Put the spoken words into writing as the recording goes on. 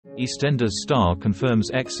EastEnders star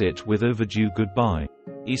confirms exit with overdue goodbye.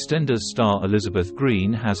 EastEnders star Elizabeth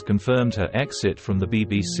Green has confirmed her exit from the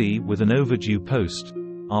BBC with an overdue post,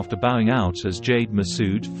 after bowing out as Jade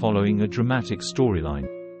Masood following a dramatic storyline.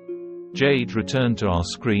 Jade returned to our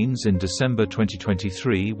screens in December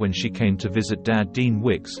 2023 when she came to visit dad Dean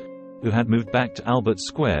Wicks, who had moved back to Albert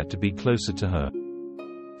Square to be closer to her.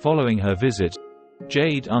 Following her visit,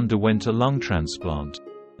 Jade underwent a lung transplant,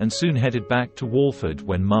 and soon headed back to Walford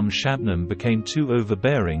when mum Shabnam became too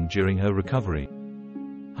overbearing during her recovery.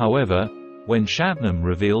 However, when Shabnam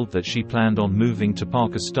revealed that she planned on moving to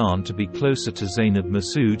Pakistan to be closer to Zainab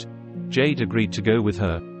Masood, Jade agreed to go with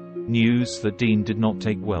her, news that Dean did not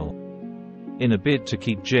take well. In a bid to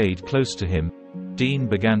keep Jade close to him, Dean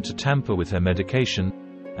began to tamper with her medication,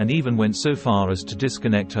 and even went so far as to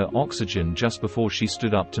disconnect her oxygen just before she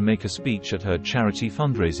stood up to make a speech at her charity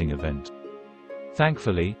fundraising event.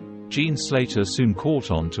 Thankfully, Jean Slater soon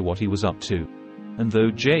caught on to what he was up to, and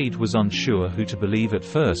though Jade was unsure who to believe at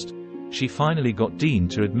first, she finally got Dean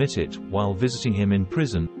to admit it while visiting him in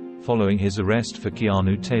prison, following his arrest for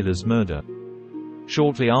Keanu Taylor's murder.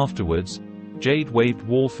 Shortly afterwards, Jade waved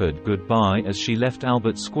Walford goodbye as she left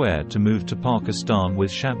Albert Square to move to Pakistan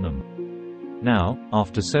with Shabnam. Now,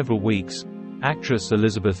 after several weeks, actress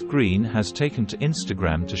Elizabeth Green has taken to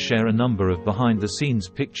Instagram to share a number of behind-the-scenes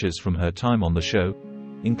pictures from her time on the show,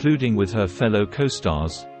 including with her fellow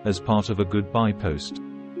co-stars, as part of a goodbye post.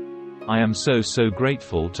 "I am so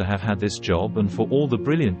grateful to have had this job and for all the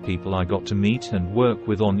brilliant people I got to meet and work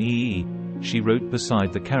with on EE," she wrote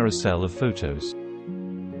beside the carousel of photos.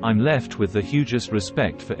 "I'm left with the hugest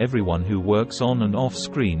respect for everyone who works on and off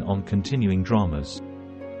screen on continuing dramas.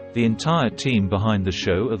 The entire team behind the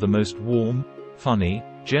show are the most warm, funny,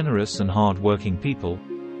 generous and hard-working people.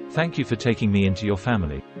 Thank you for taking me into your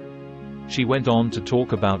family." She went on to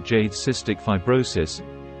talk about Jade's cystic fibrosis,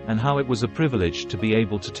 and how it was a privilege to be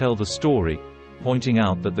able to tell the story, pointing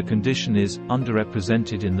out that the condition is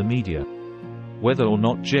underrepresented in the media. Whether or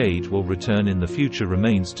not Jade will return in the future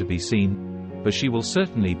remains to be seen, but she will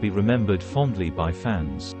certainly be remembered fondly by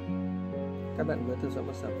fans. Các bạn vừa theo dõi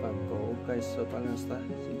một sản phẩm của cây Sotolansta.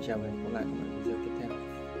 Xin chào và hẹn gặp lại các bạn ở video tiếp theo.